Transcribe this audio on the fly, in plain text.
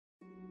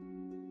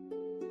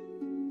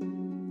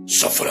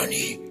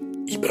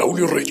Zafrany y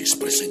Braulio Reyes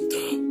presenta,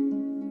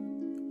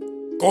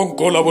 con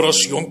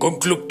colaboración con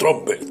Club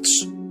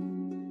Trumpets,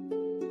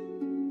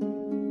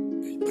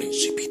 El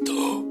Principito.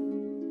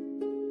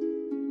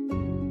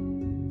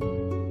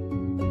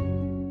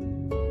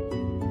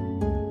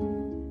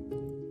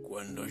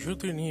 Cuando yo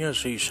tenía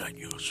 6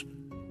 años,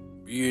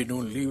 vi en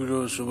un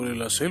libro sobre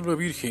la selva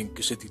virgen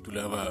que se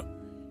titulaba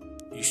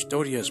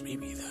Historias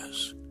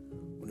vívidas,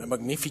 una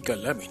magnífica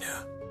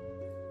lámina.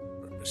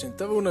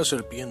 Representaba una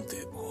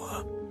serpiente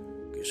boa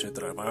que se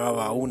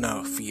tragaba a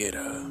una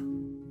fiera.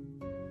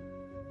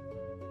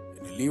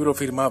 En el libro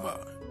afirmaba: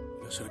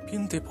 la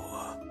serpiente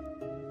boa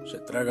se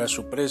traga a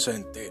su presa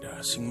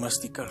entera sin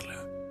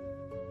masticarla.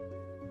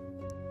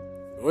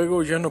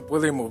 Luego ya no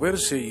puede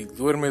moverse y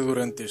duerme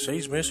durante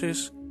 6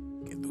 meses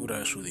que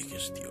dura su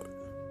digestión.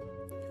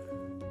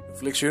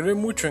 Reflexioné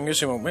mucho en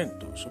ese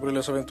momento sobre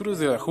las aventuras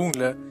de la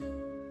jungla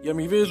y a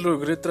mi vez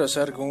logré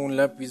trazar con un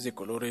lápiz de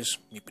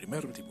colores mi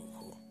primer dibujo.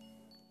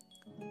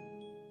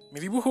 Mi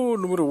dibujo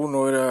número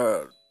 1 era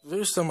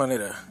de esta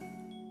manera.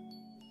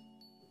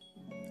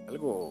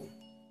 Algo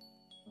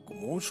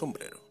como un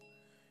sombrero.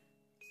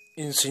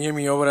 Enseñé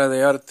mi obra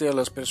de arte a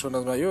las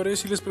personas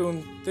mayores y les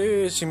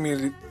pregunté si mi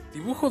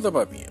dibujo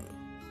daba miedo.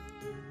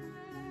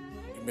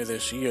 Y me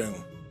decían: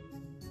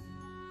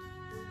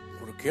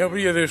 ¿por qué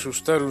habría de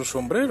asustar un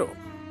sombrero?,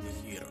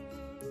 dijeron.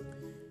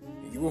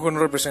 Mi dibujo no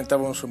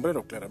representaba un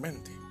sombrero,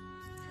 claramente.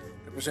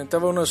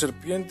 Representaba una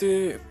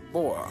serpiente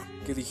boa,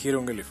 que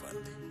dijeron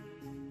elefante.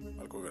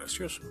 Algo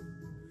gracioso.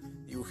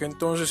 Dibujé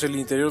entonces el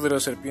interior de la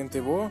serpiente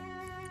boa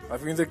a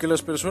fin de que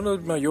las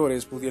personas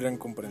mayores pudieran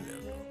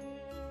comprenderlo.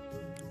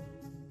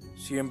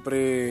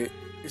 Siempre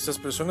estas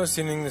personas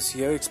tienen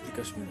necesidad de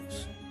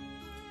explicaciones.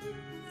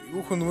 El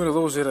dibujo número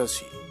 2 era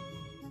así.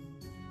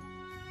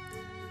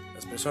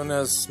 Las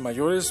personas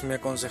mayores me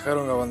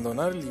aconsejaron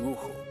abandonar el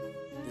dibujo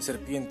de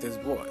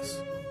serpientes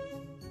boas,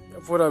 ya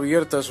fuera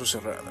abiertas o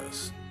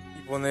cerradas,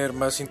 y poner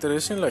más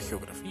interés en la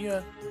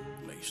geografía,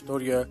 la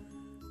historia,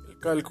 el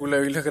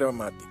cálculo y la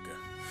gramática.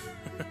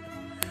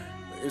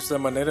 De esta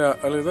manera,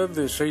 a la edad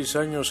de 6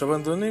 años,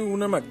 abandoné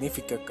una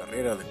magnífica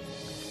carrera de pintor.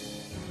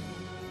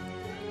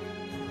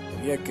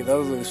 Había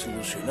quedado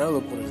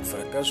desilusionado por el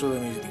fracaso de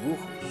mis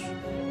dibujos.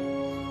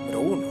 Número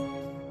 1. Número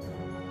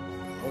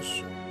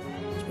 2.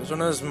 Las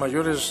personas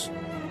mayores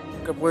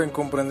nunca pueden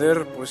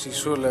comprender por sí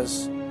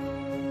solas,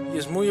 y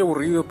es muy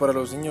aburrido para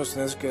los niños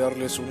tener que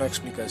darles una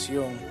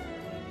explicación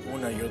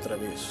una y otra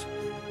vez.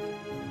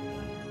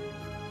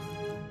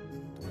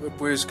 Tuve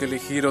pues que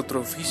elegir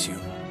otro oficio.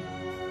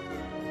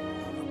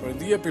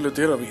 Aprendí a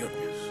pilotear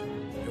aviones.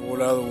 He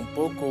volado un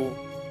poco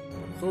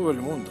por todo el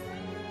mundo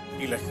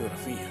y la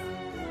geografía,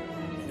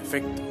 en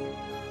efecto,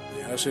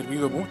 me ha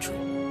servido mucho.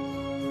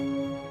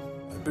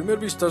 Al primer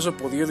vistazo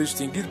podía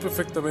distinguir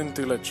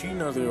perfectamente la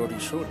China de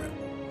Arizona.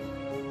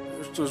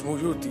 Esto es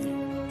muy útil,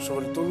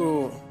 sobre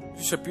todo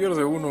si se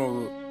pierde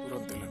uno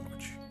durante la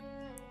noche.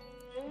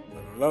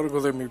 A lo largo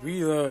de mi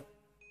vida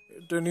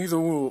he tenido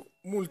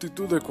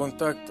multitud de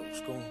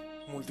contactos con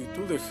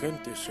multitud de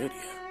gente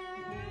seria.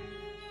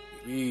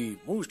 Viví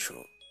mucho.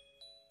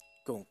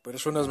 Con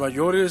personas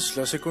mayores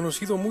las he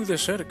conocido muy de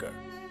cerca.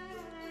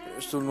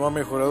 Esto no ha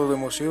mejorado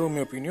demasiado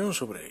mi opinión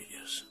sobre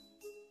ellas.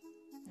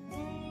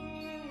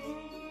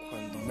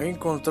 Cuando me he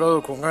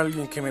encontrado con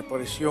alguien que me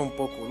parecía un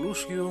poco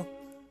lúcido,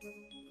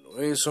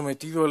 lo he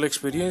sometido a la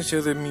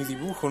experiencia de mi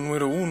dibujo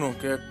número 1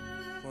 que ha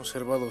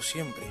conservado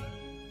siempre.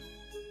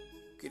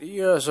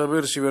 Quería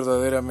saber si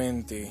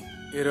verdaderamente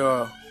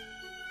era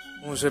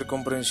un ser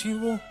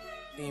comprensivo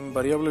e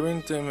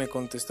invariablemente me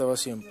contestaba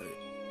siempre: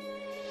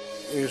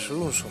 ¿es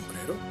un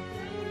sombrero?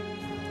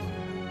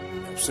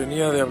 Me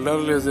abstenía de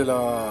hablarles de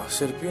la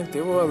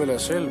serpiente boa de la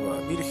selva,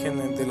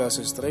 virgen de las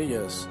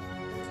estrellas.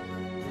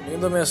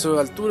 Viéndome a su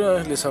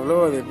altura, les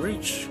hablaba de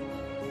bridge,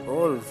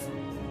 golf,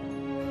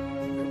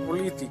 de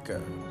política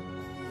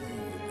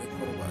y de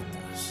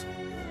corbatas.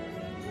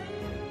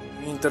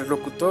 Mi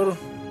interlocutor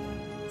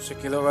se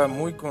quedaba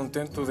muy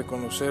contento de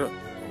conocer a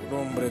un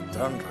hombre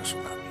tan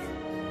razonable.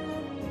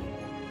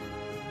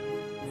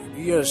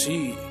 Vivía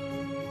así,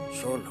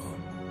 solo.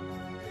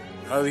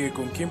 Nadie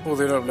con quien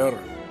poder hablar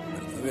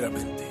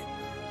verdaderamente.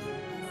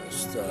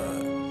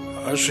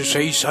 Hasta hace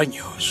 6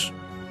 años.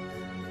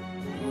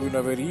 Tuve una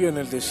avería en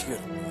el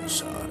desierto de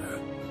Sahara.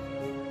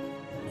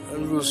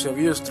 Algo se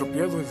había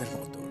estropeado en el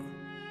motor.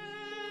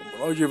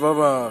 Como no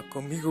llevaba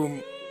conmigo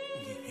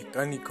ni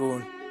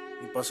mecánico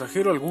ni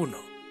pasajero alguno,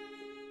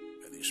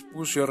 me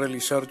dispuse a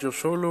realizar yo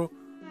solo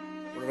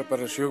una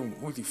reparación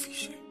muy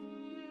difícil.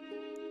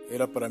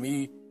 Era para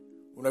mí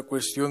una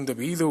cuestión de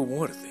vida o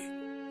muerte,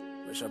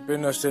 pues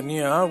apenas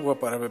tenía agua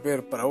para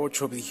beber para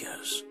 8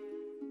 días.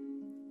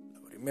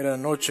 La primera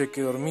noche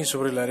que dormí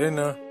sobre la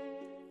arena,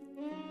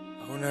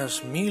 a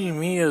unas 1000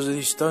 millas de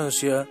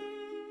distancia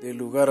del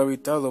lugar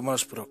habitado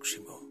más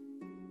próximo.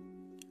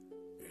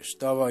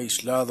 Estaba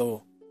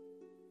aislado.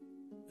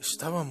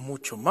 Estaba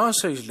mucho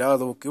más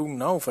aislado que un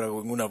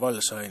náufrago en una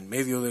balsa en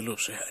medio del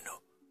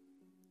océano.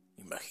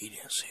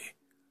 Imagínense,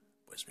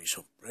 pues mi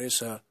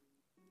sorpresa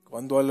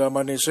cuando al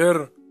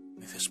amanecer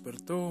me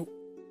despertó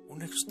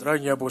una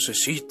extraña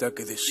vocecita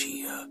que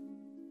decía: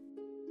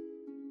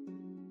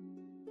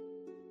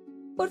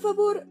 Por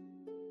favor,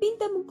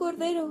 píntame un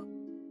cordero.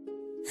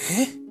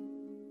 ¿Eh?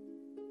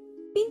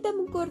 Píntame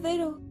un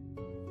cordero.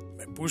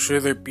 Me puse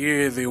de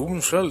pie de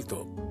un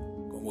salto,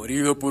 como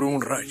herido por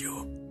un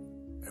rayo.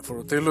 Me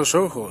froté los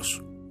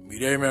ojos,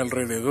 miré a mi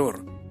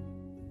alrededor.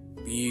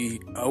 Vi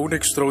a un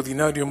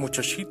extraordinario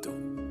muchachito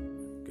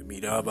que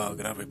miraba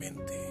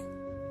gravemente.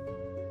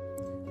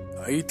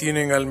 Ahí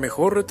tienen al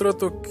mejor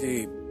retrato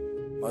que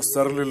más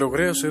tarde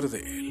logré hacer de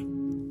él.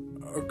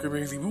 Aunque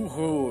mi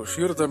dibujo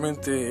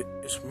ciertamente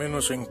es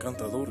menos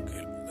encantador que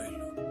el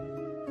modelo.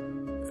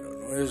 Pero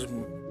no es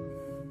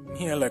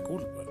mía la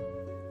culpa.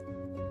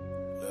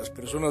 Las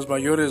personas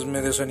mayores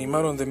me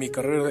desanimaron de mi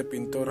carrera de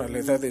pintor a la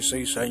edad de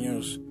 6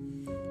 años.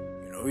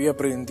 Y no había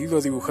aprendido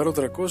a dibujar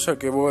otra cosa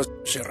que boas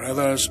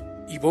cerradas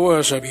y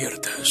boas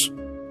abiertas.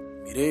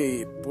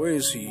 Miré,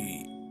 pues,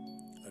 y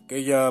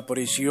aquella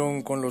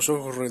aparición con los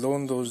ojos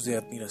redondos de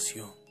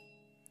admiración.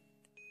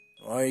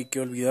 No hay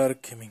que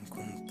olvidar que me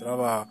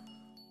encontraba a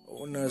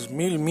unas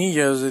 1000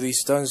 millas de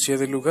distancia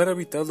del lugar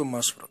habitado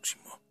más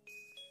próximo.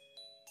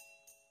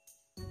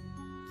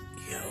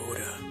 Y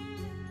ahora,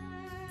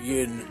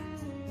 bien,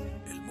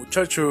 el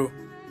muchacho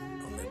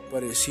no me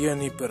parecía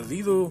ni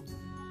perdido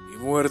ni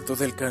muerto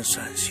del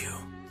cansancio,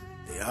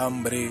 de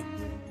hambre,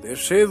 de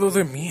sed o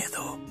de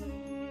miedo.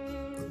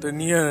 No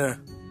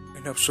tenía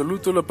en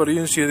absoluto la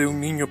apariencia de un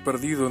niño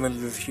perdido en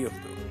el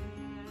desierto.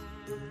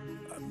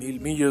 A 1000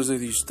 millas de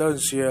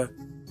distancia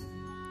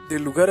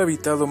del lugar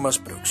habitado más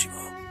próximo.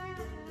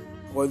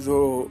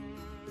 Cuando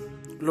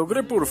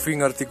logré por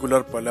fin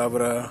articular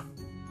palabra,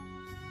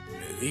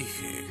 le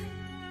dije: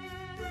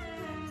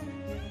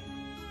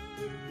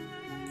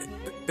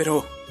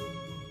 Pero,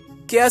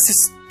 ¿qué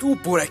haces tú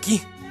por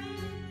aquí?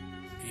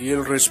 Y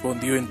él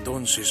respondió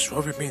entonces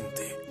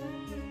suavemente,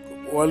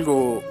 como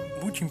algo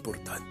muy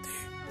importante: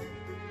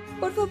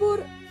 Por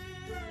favor,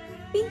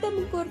 píntame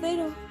un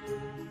cordero.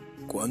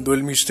 Cuando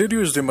el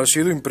misterio es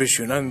demasiado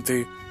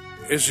impresionante,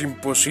 es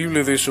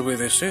imposible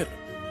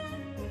desobedecer.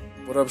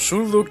 Por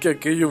absurdo que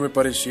aquello me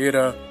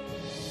pareciera,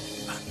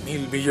 a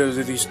 1000 millas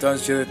de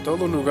distancia de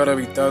todo lugar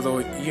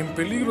habitado y en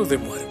peligro de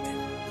muerte,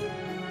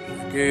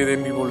 saqué de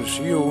mi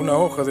bolsillo una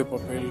hoja de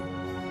papel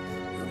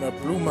y una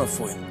pluma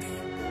fuente.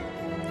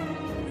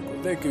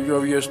 Recordé que yo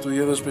había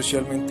estudiado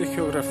especialmente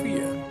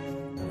geografía,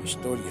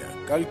 historia,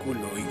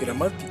 cálculo y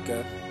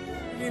gramática,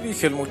 y le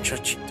dije al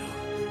muchachito,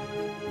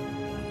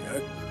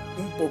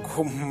 ya un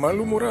poco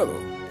malhumorado,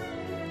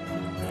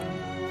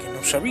 que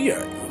no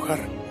sabía dibujar.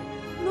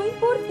 No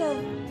importa.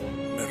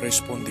 Me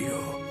respondió.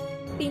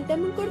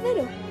 Píntame un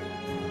cordero.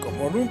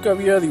 Como nunca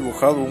había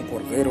dibujado un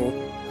cordero,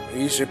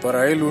 hice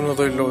para él uno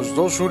de los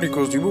 2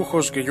 únicos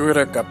dibujos que yo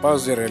era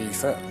capaz de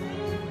realizar.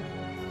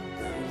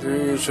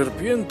 El de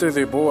serpiente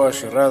de boa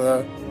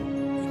cerrada,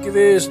 y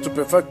quedé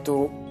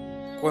estupefacto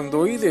cuando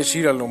oí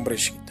decir al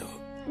hombrecito: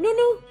 No,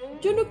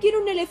 yo no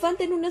quiero un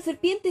elefante en una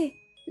serpiente.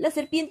 La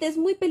serpiente es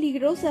muy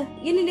peligrosa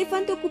y el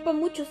elefante ocupa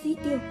mucho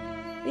sitio.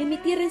 En mi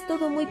tierra es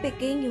todo muy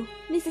pequeño.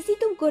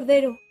 Necesito un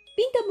cordero.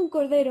 Píntame un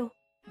cordero.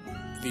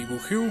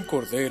 Dibujé un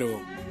cordero,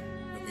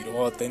 me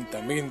miró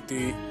atentamente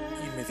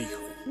y me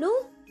dijo: No,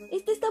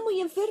 este está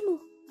muy enfermo.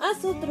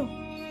 Haz otro.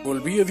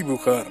 Volví a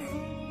dibujar.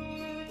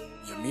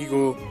 Mi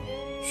amigo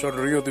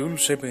sonrió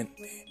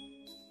dulcemente,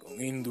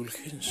 con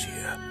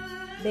indulgencia.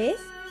 ¿Ves?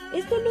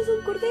 Esto no es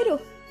un cordero,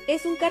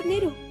 es un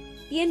carnero.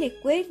 Tiene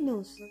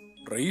cuernos.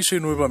 Rehice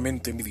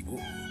nuevamente mi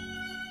dibujo.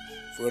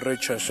 Fue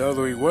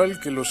rechazado igual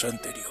que los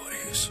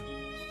anteriores.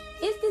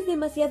 Este es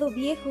demasiado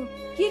viejo.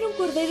 Quiero un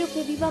cordero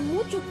que viva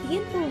mucho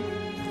tiempo.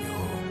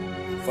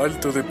 Yo,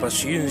 falto de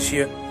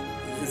paciencia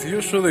y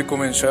deseoso de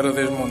comenzar a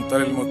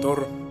desmontar el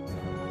motor,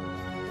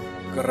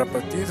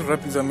 garrapateé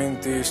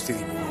rápidamente este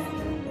dibujo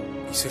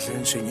y se le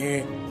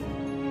enseñé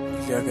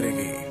y le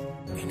agregué: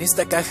 En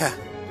esta caja,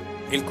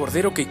 el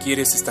cordero que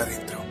quieres está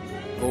dentro.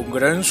 Con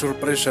gran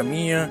sorpresa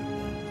mía,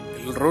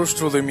 el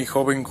rostro de mi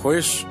joven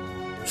juez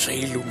se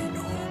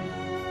iluminó.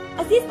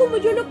 Así es como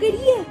yo lo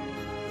quería.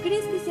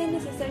 ¿Crees que sea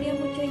necesaria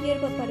mucha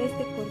hierba para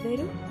este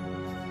cordero?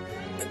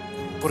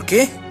 ¿Por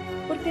qué?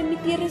 Porque en mi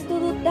tierra es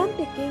todo tan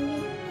pequeño.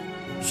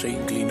 Se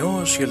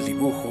inclinó hacia el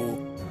dibujo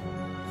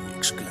y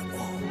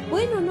exclamó: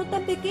 Bueno, no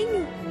tan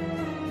pequeño.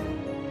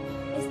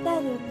 Está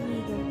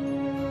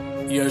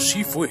dormido. Y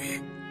así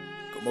fue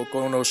como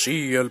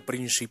conocí al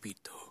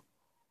principito.